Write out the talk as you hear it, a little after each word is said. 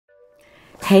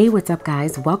Hey, what's up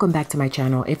guys? Welcome back to my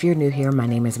channel. If you're new here, my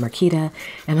name is Quita,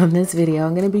 and on this video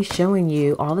I'm going to be showing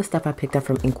you all the stuff I picked up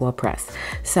from Inkwell Press.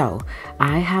 So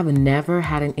I have never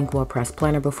had an Inkwell Press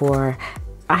planner before.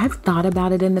 I have thought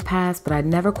about it in the past, but I'd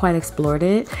never quite explored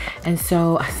it. And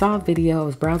so I saw a video, I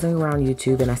was browsing around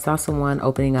YouTube, and I saw someone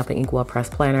opening up an Inkwell Press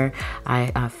planner.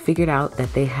 I figured out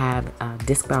that they have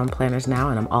disc-bound planners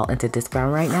now, and I'm all into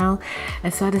disc-bound right now.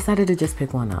 And so I decided to just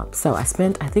pick one up. So I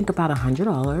spent, I think, about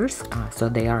 $100. So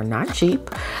they are not cheap,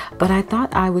 but I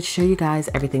thought I would show you guys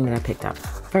everything that I picked up.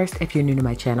 First, if you're new to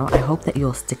my channel, I hope that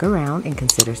you'll stick around and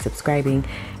consider subscribing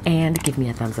and give me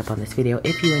a thumbs up on this video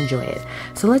if you enjoy it.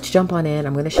 So let's jump on in.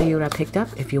 I'm going to show you what I picked up.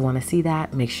 If you want to see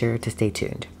that, make sure to stay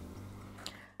tuned.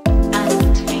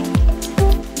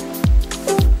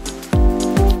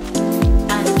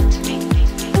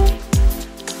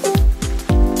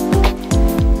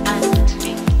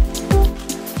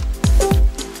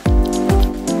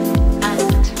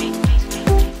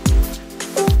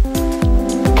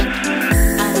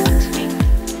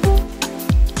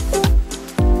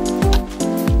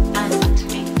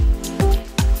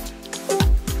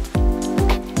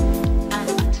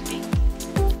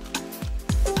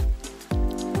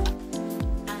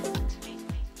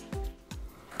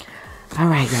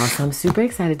 Alright y'all, so I'm super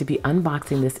excited to be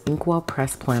unboxing this Inkwell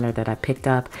Press planner that I picked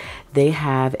up. They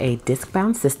have a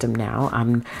disc-bound system now.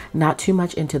 I'm not too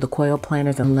much into the coil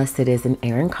planners unless it is an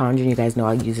Erin Condren. You guys know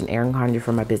I use an Erin Condren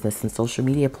for my business and social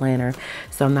media planner.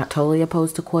 So I'm not totally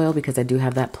opposed to coil because I do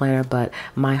have that planner, but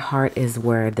my heart is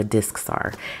where the discs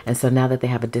are. And so now that they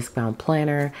have a disc-bound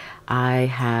planner, I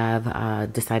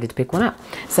have decided to pick one up.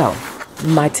 So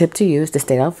my tip to you is to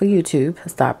stay off of YouTube,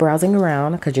 stop browsing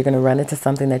around, because you're going to run into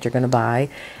something that you're going to buy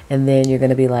and then you're going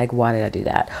to be like, why did I do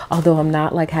that? Although I'm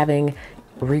not like having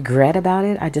regret about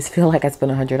it, I just feel like I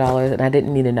spent $100 and I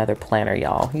didn't need another planner,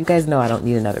 y'all. You guys know I don't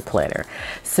need another planner.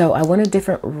 So I went a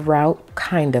different route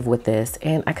kind of with this,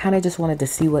 and I kind of just wanted to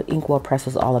see what Inkwell Press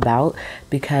was all about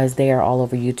because they are all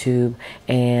over YouTube,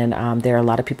 and there are a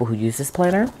lot of people who use this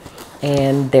planner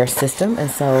and their system,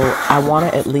 and so I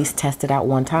want to at least test it out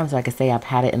one time so I can say I've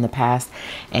had it in the past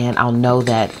and I'll know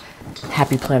that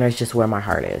Happy Planner is just where my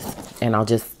heart is, and I'll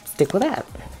just stick with that.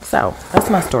 So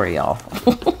that's my story, y'all.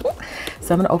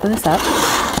 So I'm going to open this up.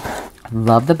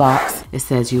 Love the box. It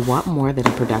says you want more than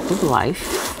a productive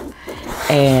life.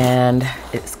 And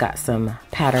it's got some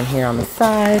pattern here on the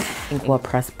side. Inkwell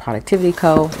Press Productivity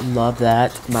Co. Love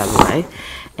that, by the way.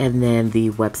 And then the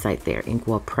website there,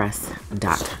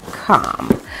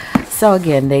 inkwellpress.com. So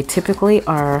again, they typically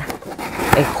are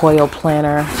a coil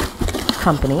planner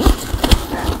company,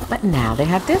 but now they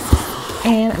have discs.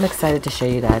 And I'm excited to show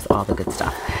you guys all the good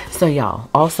stuff. So y'all,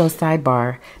 also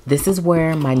sidebar, this is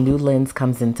where my new lens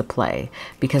comes into play,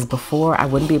 because before I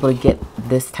wouldn't be able to get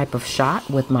this type of shot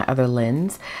with my other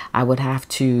lens. I would have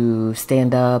to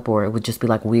stand up, or it would just be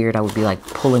like weird. I would be like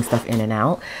pulling stuff in and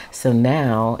out. So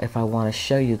now if I want to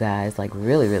show you guys like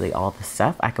really all the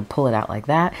stuff, I can pull it out like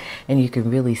that and you can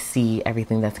really see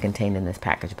everything that's contained in this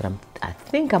package. But I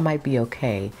think I might be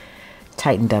okay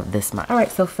tightened up this much. All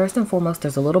right, so first and foremost,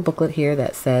 there's a little booklet here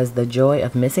that says the joy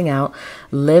of missing out,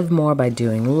 live more by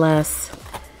doing less.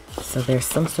 So there's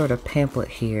some sort of pamphlet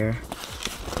here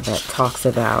that talks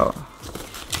about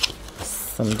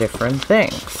some different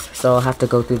things. So I'll have to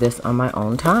go through this on my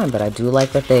own time, but I do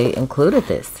like that they included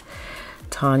this.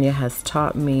 Tanya has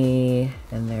taught me,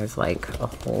 and there's like a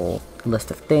whole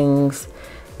list of things.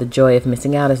 The joy of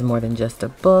missing out is more than just a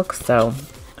book. So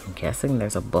I'm guessing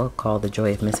there's a book called The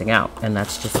Joy of Missing Out, and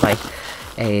that's just like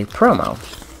a promo.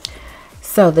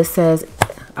 So this says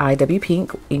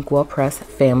IWP Inkwell Press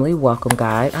Family Welcome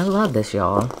Guide. I love this,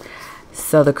 y'all.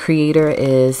 So the creator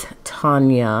is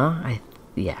Tanya.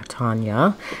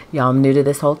 Tanya. Y'all, I'm new to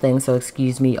this whole thing, so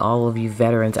excuse me, all of you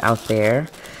veterans out there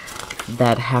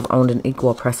that have owned an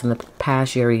Inkwell Press in the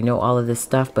past. You already know all of this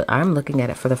stuff, but I'm looking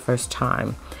at it for the first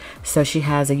time. So she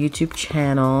has a YouTube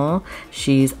channel.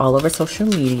 She's all over social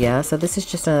media. So this is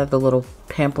just another little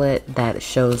pamphlet that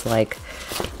shows like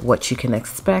what you can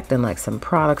expect and like some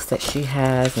products that she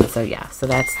has. And so yeah, so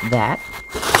that's that.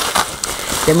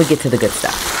 Then we get to the good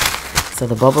stuff. So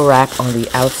the bubble wrap on the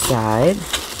outside,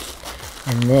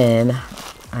 and then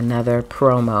another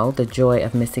promo, The Joy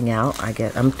of Missing Out.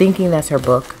 I'm thinking that's her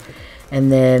book.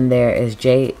 And then there is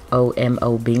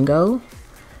JOMO Bingo.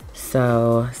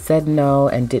 So said no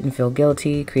and didn't feel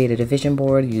guilty, created a vision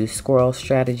board, used squirrel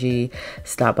strategy,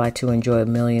 stopped by to enjoy $1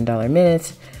 million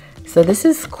minutes. So this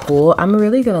is cool. I'm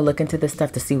really going to look into this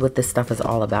stuff to see what this stuff is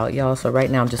all about, y'all. So right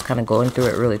now I'm just kind of going through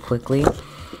it really quickly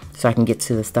so I can get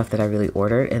to the stuff that I really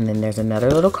ordered. And then there's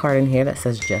another little card in here that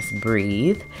says just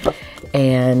breathe.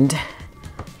 And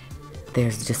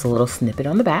There's just a little snippet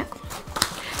on the back.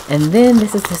 And then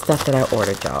this is the stuff that I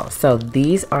ordered, y'all. So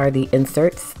these are the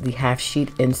inserts, the half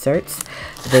sheet inserts.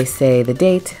 They say the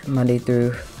date, Monday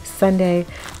through Sunday,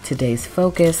 today's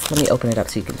focus. Let me open it up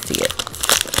so you can see it.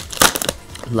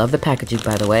 Love the packaging,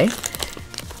 by the way.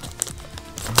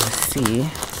 Let's see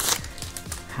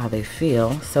how they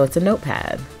feel. So it's a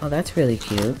notepad. Oh, that's really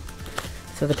cute.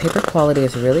 So the paper quality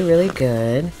is really, really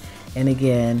good. And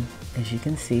again, as you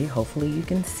can see, hopefully you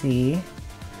can see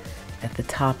at the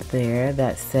top there,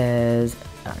 that says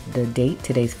the date,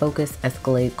 today's focus,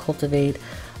 escalate, cultivate,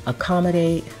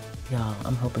 accommodate. Y'all,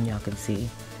 I'm hoping y'all can see.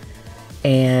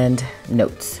 And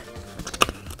notes.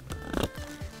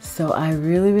 So I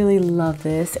really, really love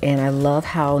this, and I love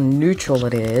how neutral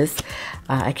it is.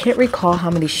 I can't recall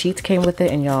how many sheets came with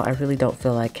it, and y'all, I really don't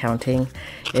feel like counting.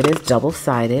 It is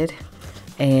double-sided,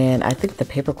 and I think the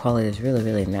paper quality is really,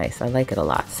 really nice. I like it a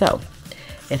lot. So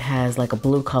it has like a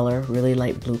blue color, really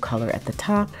light blue color at the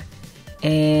top,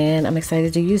 and I'm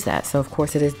excited to use that. So of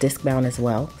course it is disc bound as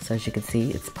well. So as you can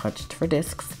see, it's punched for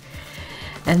discs.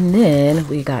 And then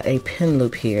we got a pin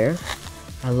loop here.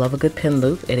 I love a good pin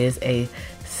loop. It is a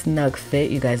snug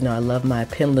fit. You guys know I love my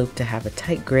pin loop to have a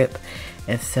tight grip.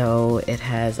 And so it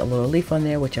has a little leaf on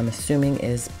there, which I'm assuming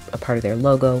is a part of their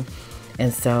logo.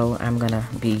 And so I'm gonna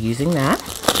be using that.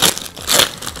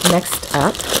 Next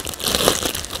up,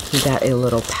 we got a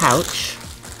little pouch.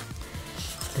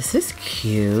 This is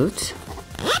cute.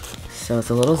 So it's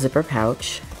a little zipper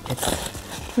pouch.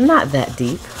 It's not that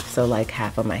deep, so like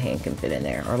half of my hand can fit in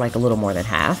there, or like a little more than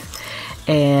half.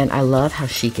 And I love how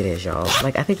chic it is, y'all.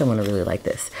 Like, I think I'm gonna really like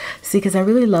this. See, because I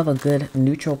really love a good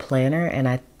neutral planner, and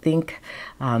I think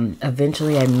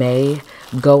eventually I may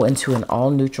go into an all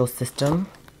neutral system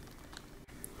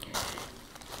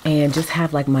and just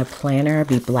have like my planner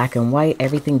be black and white,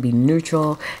 everything be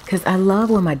neutral, because I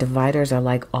love when my dividers are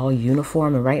like all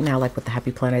uniform. And right now, like with the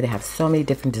Happy Planner, they have so many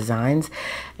different designs,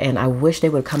 and I wish they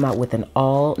would come out with an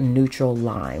all neutral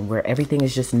line where everything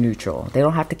is just neutral. They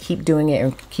don't have to keep doing it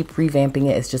and keep revamping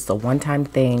it. It's just a one-time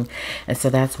thing. And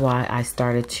so that's why I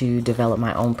started to develop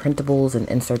my own printables and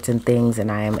inserts and things,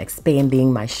 and I am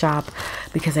expanding my shop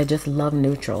because I just love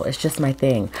neutral. It's just my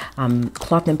thing.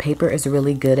 Cloth and Paper is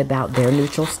really good about their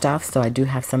neutral stuff, so I do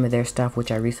have some of their stuff, which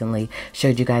I recently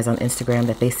showed you guys on Instagram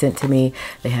that they sent to me.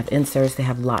 They have inserts, they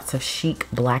have lots of chic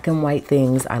black and white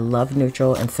things. I love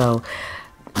neutral, and so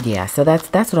yeah, so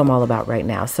that's what I'm all about right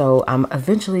now. So I'm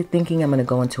eventually thinking I'm going to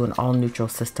go into an all neutral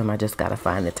system. I just got to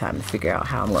find the time to figure out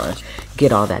how I'm going to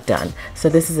get all that done. So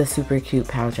this is a super cute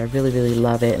pouch. I really, really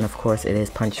love it. And of course it is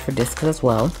punched for discs as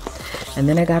well. And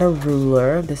then I got a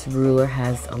ruler. This ruler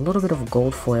has a little bit of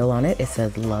gold foil on it. It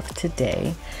says Love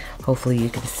Today. Hopefully you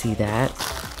can see that.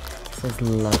 It says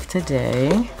Love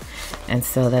Today. And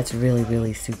so that's really,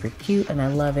 really super cute, and I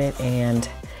love it. And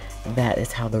that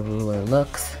is how the ruler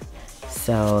looks.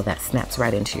 So that snaps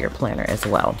right into your planner as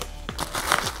well.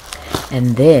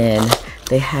 And then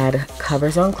they had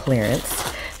covers on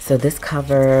clearance. So this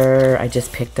cover I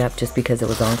just picked up just because it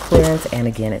was on clearance, and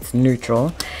again it's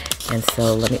neutral. And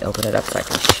so let me open it up so I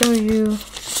can show you.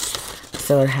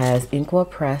 So it has Inkwell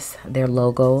Press, their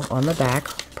logo on the back,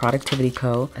 Productivity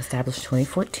Co., established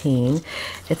 2014.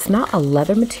 It's not a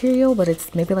leather material, but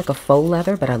it's maybe like a faux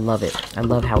leather, but I love it. I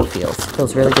love how it feels. It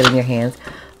feels really good in your hands.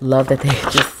 Love that they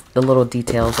just, the little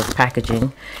details of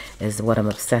packaging is what I'm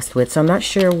obsessed with. So I'm not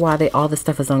sure why all this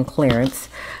stuff is on clearance,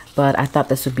 but I thought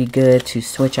this would be good to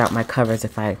switch out my covers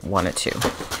if I wanted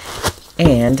to.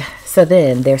 And so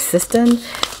then their system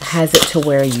has it to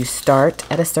where you start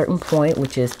at a certain point,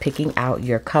 which is picking out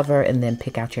your cover, and then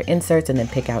pick out your inserts, and then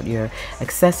pick out your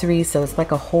accessories. So it's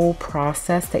like a whole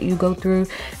process that you go through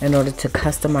in order to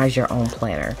customize your own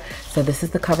planner. So this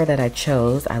is the cover that I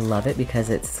chose. I love it because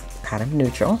it's kind of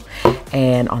neutral,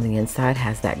 and on the inside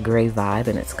has that gray vibe,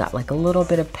 and it's got like a little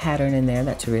bit of pattern in there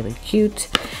that's really cute.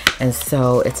 And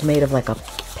so it's made of like a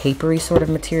papery sort of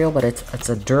material, but it's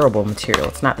a durable material.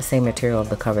 It's not the same material of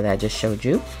the cover that I just showed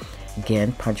you.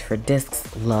 Again, punch for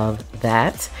discs, love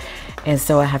that. And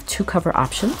so I have two cover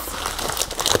options.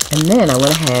 And then I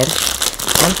went ahead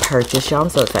and purchased, y'all, I'm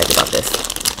so excited about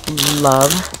this.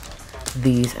 Love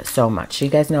these so much. So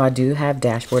you guys know I do have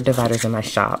dashboard dividers in my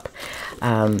shop,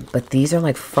 but these are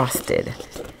like frosted.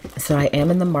 So I am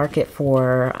in the market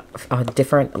for a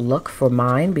different look for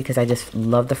mine because I just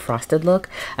love the frosted look.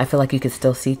 I feel like you can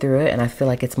still see through it, and I feel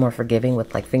like it's more forgiving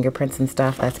with like fingerprints and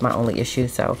stuff. That's my only issue.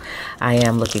 So I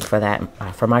am looking for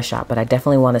that for my shop, but I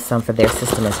definitely wanted some for their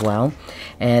system as well.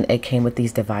 And it came with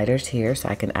these dividers here, so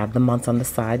I can add the months on the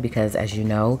side because, as you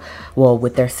know, well,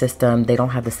 with their system, they don't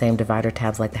have the same divider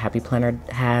tabs like the Happy Planner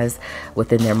has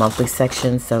within their monthly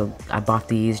section. So I bought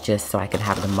these just so I can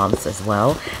have the months as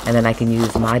well. And then I can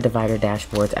use my divider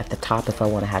dashboards at the top if I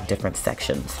want to have different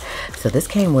sections. So this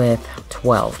came with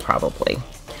 12 probably.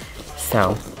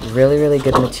 So really, really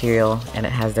good material, and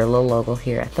it has their little logo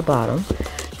here at the bottom.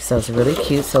 So it's really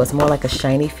cute. So it's more like a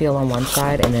shiny feel on one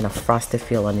side and then a frosted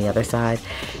feel on the other side.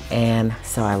 And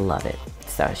so I love it.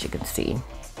 So as you can see,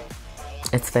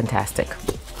 it's fantastic.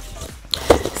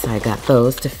 So I got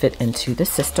those to fit into the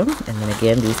system. And then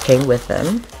again, these came with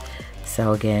them.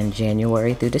 So again,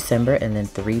 January through December, and then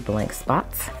 3 blank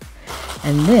spots.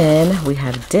 And then we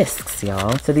have discs,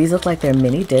 y'all. So these look like they're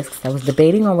mini discs. I was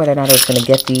debating on whether or not I was going to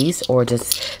get these or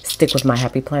just stick with my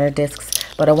Happy Planner discs,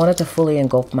 but I wanted to fully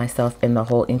engulf myself in the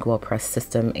whole Inkwell press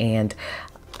system, and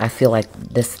I feel like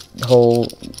these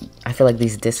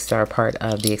discs are a part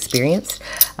of the experience.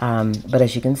 But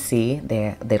as you can see,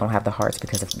 they don't have the hearts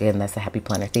because, again, that's a Happy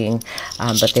Planner thing.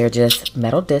 But they're just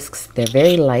metal discs. They're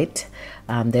very light.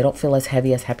 They don't feel as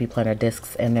heavy as Happy Planner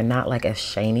discs, and they're not like as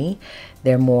shiny.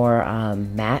 They're more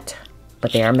matte,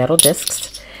 but they are metal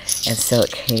discs. And so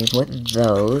it came with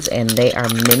those, and they are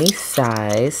mini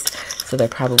size. So they're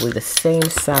probably the same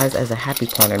size as a Happy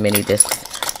Planner mini disc.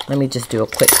 Let me just do a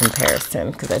quick comparison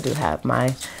because I do have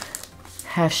my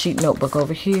half sheet notebook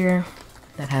over here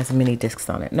that has mini discs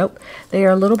on it. Nope, they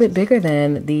are a little bit bigger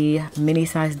than the mini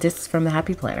size discs from the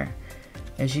Happy Planner,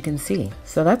 as you can see.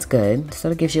 So that's good. So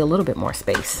it gives you a little bit more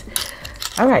space.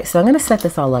 All right, so I'm going to set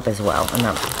this all up as well, and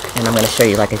I'm going to show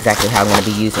you like exactly how I'm going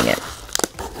to be using it.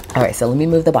 All right, so let me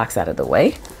move the box out of the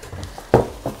way.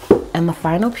 And the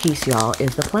final piece, y'all,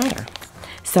 is the planner.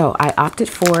 So I opted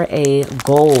for a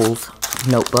goals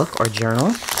notebook or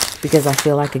journal because I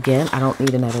feel like, again, I don't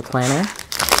need another planner,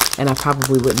 and I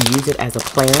probably wouldn't use it as a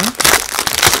planner.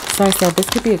 So I said this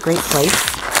could be a great place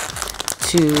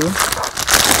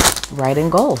to write in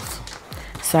goals.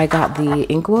 So I got the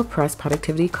Inkwell Press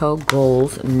Productivity Co.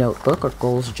 Goals Notebook or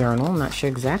Goals Journal. I'm not sure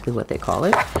exactly what they call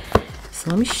it. So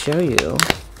let me show you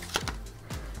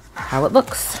how it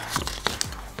looks.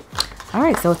 All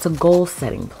right, so it's a goal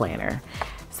setting planner.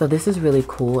 So this is really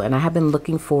cool, and I have been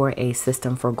looking for a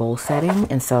system for goal setting,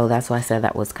 and so that's why I said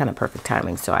that was kind of perfect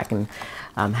timing, so I can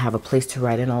have a place to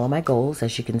write in all of my goals.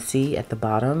 As you can see at the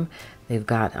bottom, they've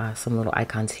got some little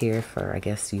icons here for, I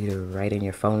guess, you to write in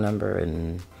your phone number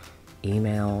and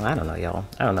email. I don't know, y'all.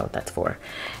 I don't know what that's for.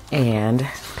 And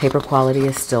paper quality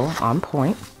is still on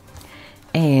point.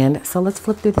 And so let's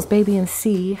flip through this baby and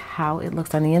see how it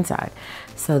looks on the inside.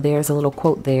 So there's a little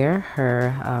quote there.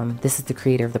 This is the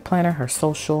creator of the planner, her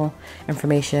social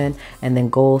information, and then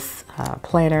goals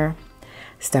planner,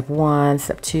 step 1,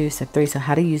 step 2, step 3. So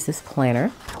how to use this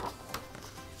planner.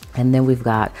 And then we've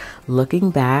got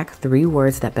looking back, 3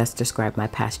 words that best describe my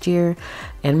past year.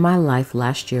 In my life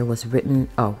last year was written,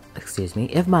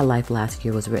 if my life last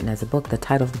year was written as a book, the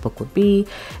title of the book would be,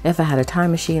 if I had a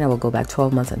time machine, I would go back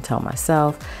 12 months and tell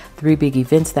myself. 3 big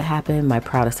events that happened, my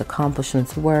proudest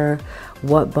accomplishments were,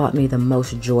 what brought me the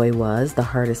most joy was, the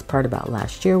hardest part about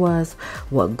last year was,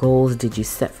 what goals did you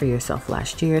set for yourself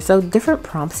last year? So different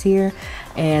prompts here.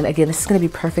 And again, this is going to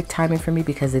be perfect timing for me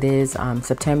because it is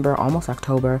September, almost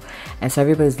October. And so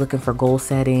everybody's looking for goal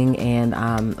setting. And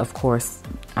of course,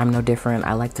 I'm no different.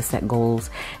 I like to set goals.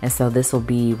 And so this will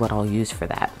be what I'll use for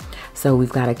that. So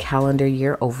we've got a calendar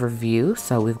year overview.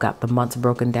 So we've got the months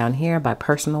broken down here by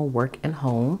personal, work, and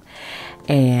home.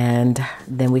 And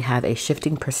then we have a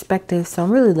shifting perspective. So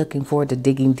I'm really looking forward to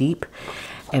digging deep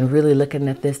and really looking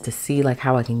at this to see like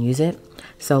how I can use it.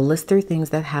 So list 3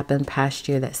 things that happened past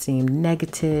year that seemed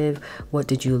negative. What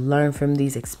did you learn from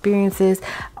these experiences?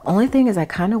 Only thing is I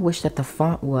kind of wish that the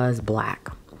font was black.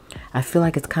 I feel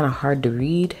like it's kind of hard to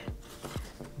read,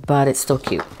 but it's still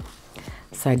cute.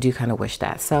 So I do kind of wish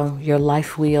that. So your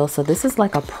life wheel. So this is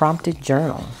like a prompted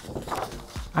journal.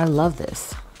 I love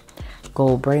this.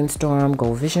 Goal brainstorm,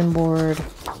 goal vision board.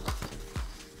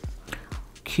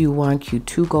 Q1,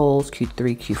 Q2 goals,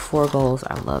 Q3, Q4 goals.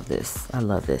 I love this. I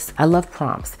love this. I love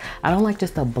prompts. I don't like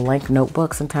just a blank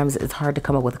notebook. Sometimes it's hard to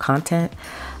come up with content.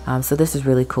 So this is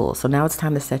really cool. So now it's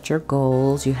time to set your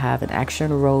goals. You have an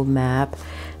action roadmap.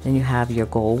 Then you have your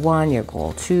goal 1, your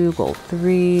goal 2, goal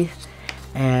 3.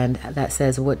 And that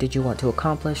says, what did you want to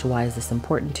accomplish? Why is this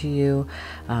important to you?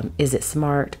 Is it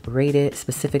smart, rated,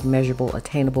 specific, measurable,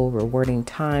 attainable, rewarding,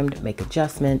 timed, make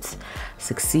adjustments,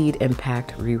 succeed,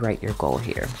 impact, rewrite your goal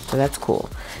here. So that's cool.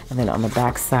 And then on the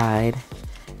back side,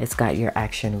 it's got your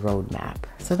action roadmap.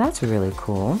 So that's really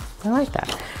cool. I like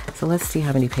that. So let's see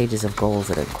how many pages of goals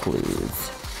it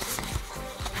includes.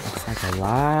 Looks like a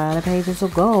lot of pages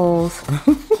of goals.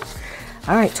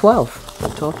 All right,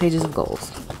 12 pages of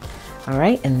goals. All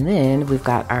right, and then we've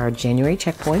got our January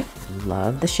checkpoint.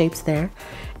 Love the shapes there.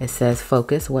 It says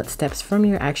focus. What steps from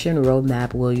your action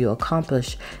roadmap will you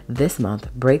accomplish this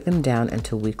month? Break them down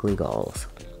into weekly goals.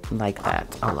 Like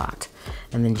that a lot.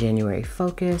 And then January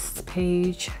focus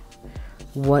page.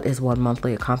 What is one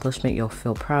monthly accomplishment you'll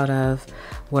feel proud of?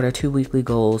 What are 2 weekly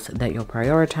goals that you'll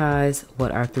prioritize?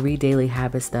 What are 3 daily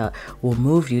habits that will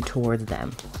move you towards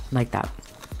them? Like that.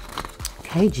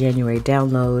 Okay, January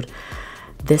download.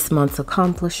 This month's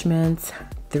accomplishments,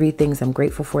 3 things I'm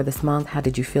grateful for this month. How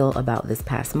did you feel about this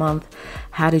past month?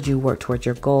 How did you work towards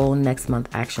your goal? Next month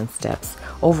action steps.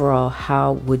 Overall,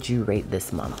 how would you rate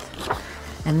this month?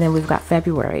 And then we've got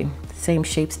February. Same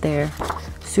shapes there.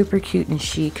 Super cute and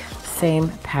chic. Same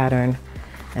pattern.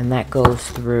 And that goes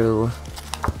through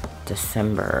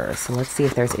December. So let's see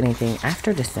if there's anything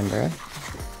after December.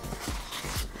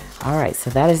 All right,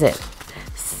 so that is it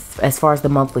as far as the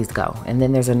monthlies go. And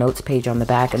then there's a notes page on the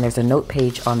back, and there's a note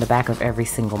page on the back of every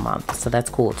single month. So that's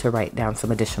cool to write down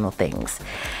some additional things.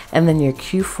 And then your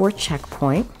Q4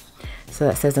 checkpoint. So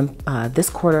that says, this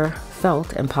quarter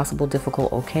felt impossible,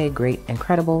 difficult, okay, great,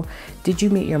 incredible. Did you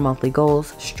meet your monthly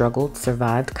goals? Struggled,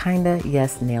 survived, kinda,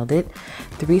 yes, nailed it.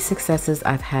 3 successes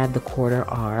I've had the quarter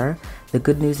are, the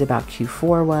good news about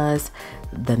Q4 was,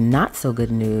 the not so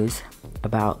good news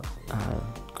about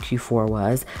Q4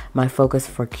 was, my focus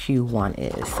for Q1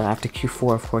 is. So after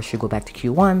Q4, of course, you go back to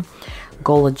Q1,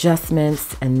 goal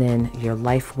adjustments, and then your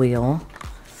life wheel.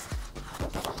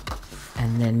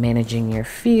 And then managing your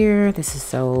fear. This is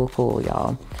so cool,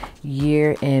 y'all.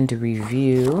 Year-end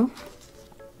review.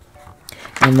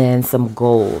 And then some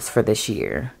goals for this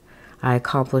year. I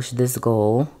accomplished this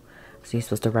goal. So you're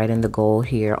supposed to write in the goal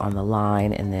here on the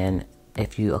line. And then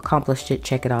if you accomplished it,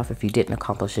 check it off. If you didn't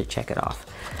accomplish it, check it off.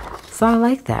 So I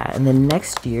like that. And then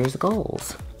next year's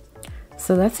goals.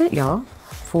 So that's it, y'all,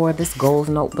 for this goals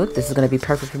notebook. This is going to be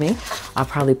perfect for me. I'll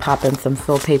probably pop in some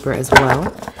fill paper as well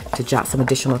to jot some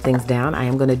additional things down. I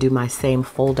am going to do my same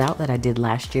fold out that I did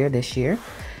last year, this year.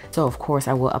 So of course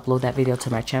I will upload that video to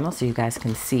my channel so you guys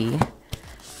can see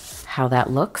how that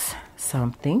looks. So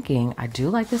I'm thinking I do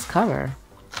like this cover.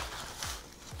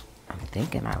 I'm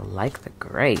thinking I like the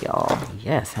gray, y'all.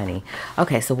 Yes, honey.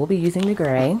 Okay, so we'll be using the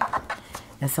gray.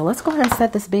 And so let's go ahead and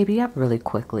set this baby up really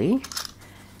quickly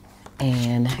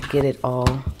and get it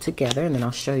all together, and then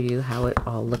I'll show you how it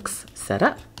all looks set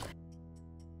up.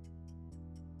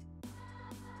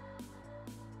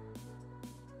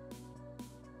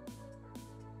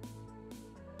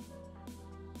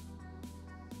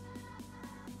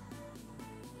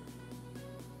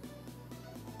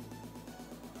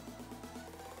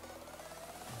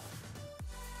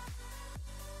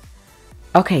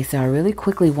 Okay, so I really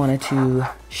quickly wanted to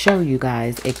show you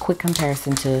guys a quick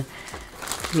comparison to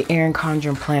the Erin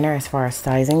Condren planner as far as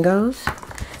sizing goes.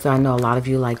 So I know a lot of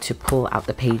you like to pull out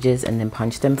the pages and then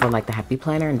punch them for like the Happy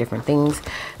Planner and different things.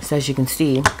 So as you can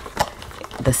see,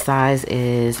 the size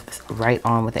is right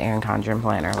on with the Erin Condren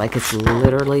planner. Like it's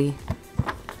literally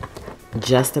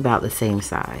just about the same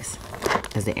size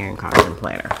as the Erin Condren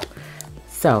planner.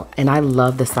 So, and I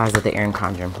love the size of the Erin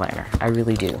Condren planner. I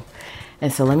really do.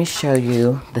 And so let me show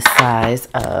you the size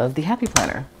of the Happy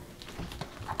Planner,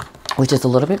 which is a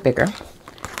little bit bigger.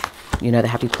 You know, the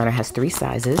Happy Planner has 3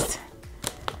 sizes.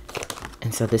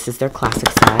 And so this is their classic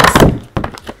size.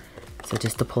 So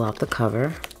just to pull out the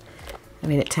cover. I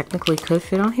mean, it technically could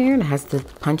fit on here, and it has the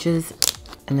punches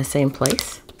in the same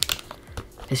place.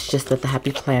 It's just that the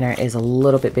Happy Planner is a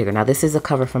little bit bigger. Now, this is a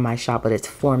cover from my shop, but it's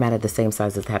formatted the same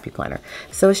size as the Happy Planner.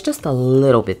 So it's just a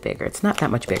little bit bigger. It's not that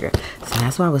much bigger. So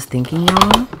that's what I was thinking,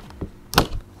 y'all.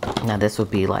 Now, this would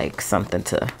be like something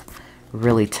to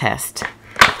really test.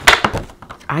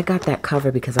 I got that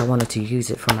cover because I wanted to use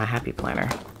it for my Happy Planner,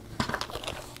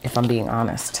 if I'm being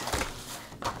honest.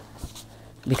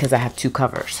 Because I have 2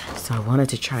 covers. So I wanted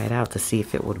to try it out to see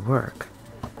if it would work.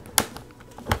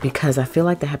 Because I feel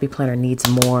like the Happy Planner needs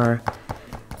more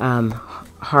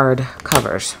hard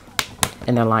covers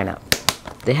in their lineup.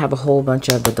 They have a whole bunch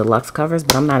of the deluxe covers,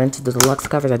 but I'm not into the deluxe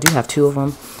covers. I do have 2 of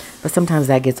them, but sometimes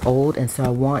that gets old, and so I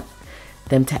want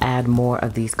them to add more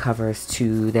of these covers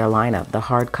to their lineup. The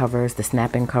hard covers, the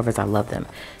snap-in covers, I love them.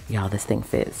 Y'all, this thing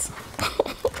fits.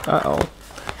 Uh-oh.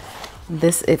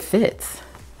 it fits.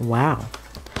 Wow.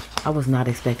 I was not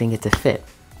expecting it to fit.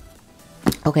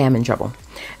 Okay, I'm in trouble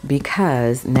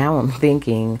because now I'm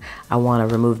thinking I want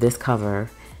to remove this cover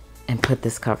and put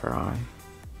this cover on,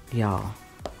 y'all.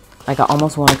 Like, I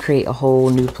almost want to create a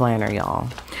whole new planner, y'all.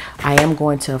 I am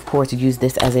going to, of course, use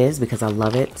this as is because I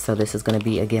love it. So this is going to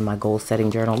be, again, my goal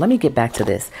setting journal. Let me get back to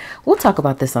this. We'll talk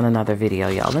about this on another video,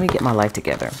 y'all. Let me get my life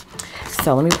together.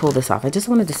 So let me pull this off. I just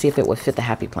wanted to see if it would fit the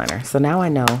Happy Planner. So now I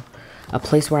know a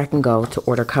place where I can go to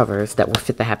order covers that will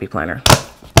fit the Happy Planner.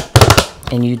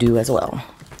 And you do as well.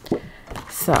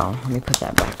 So let me put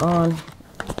that back on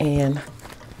and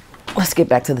let's get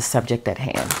back to the subject at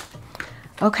hand.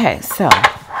 Okay, so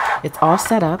it's all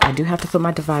set up. I do have to put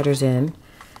my dividers in.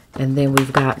 And then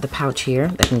we've got the pouch here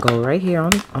that can go right here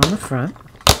on the front.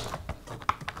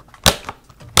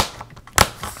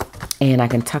 And I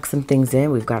can tuck some things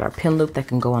in. We've got our pin loop that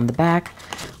can go on the back.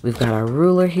 We've got our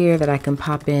ruler here that I can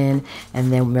pop in.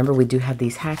 And then remember, we do have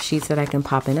these half sheets that I can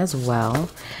pop in as well.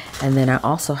 And then I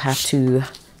also have to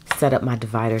set up my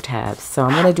divider tabs. So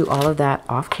I'm going to do all of that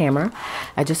off camera.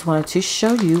 I just wanted to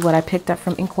show you what I picked up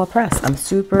from Inkwell Press. I'm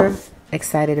super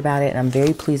excited about it and I'm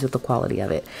very pleased with the quality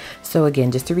of it. So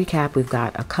again, just to recap, we've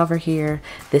got a cover here.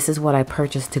 This is what I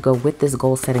purchased to go with this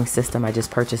goal setting system. I just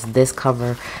purchased this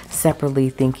cover separately,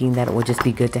 thinking that it would just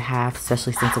be good to have,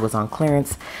 especially since it was on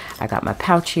clearance. I got my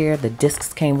pouch here. The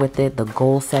discs came with it. The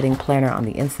goal setting planner on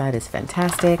the inside is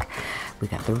fantastic. We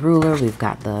got the ruler, we've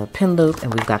got the pin loop,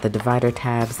 and we've got the divider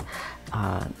tabs,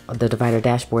 the divider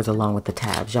dashboards along with the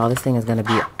tabs. Y'all, this thing is going to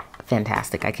be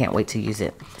fantastic. I can't wait to use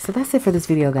it. So that's it for this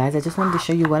video, guys. I just wanted to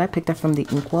show you what I picked up from the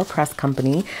Inkwell Press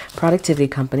company, productivity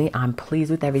company. I'm pleased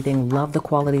with everything. Love the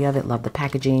quality of it. Love the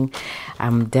packaging.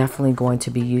 I'm definitely going to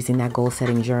be using that goal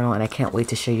setting journal, and I can't wait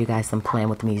to show you guys some plan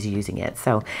with me using it.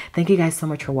 So thank you guys so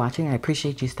much for watching. I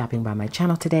appreciate you stopping by my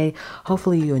channel today.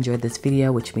 Hopefully you enjoyed this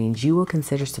video, which means you will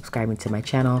consider subscribing to my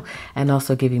channel and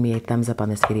also giving me a thumbs up on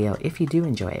this video if you do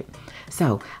enjoy it.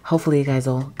 So hopefully you guys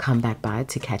will come back by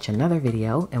to catch another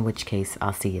video, in which case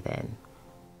I'll see you then.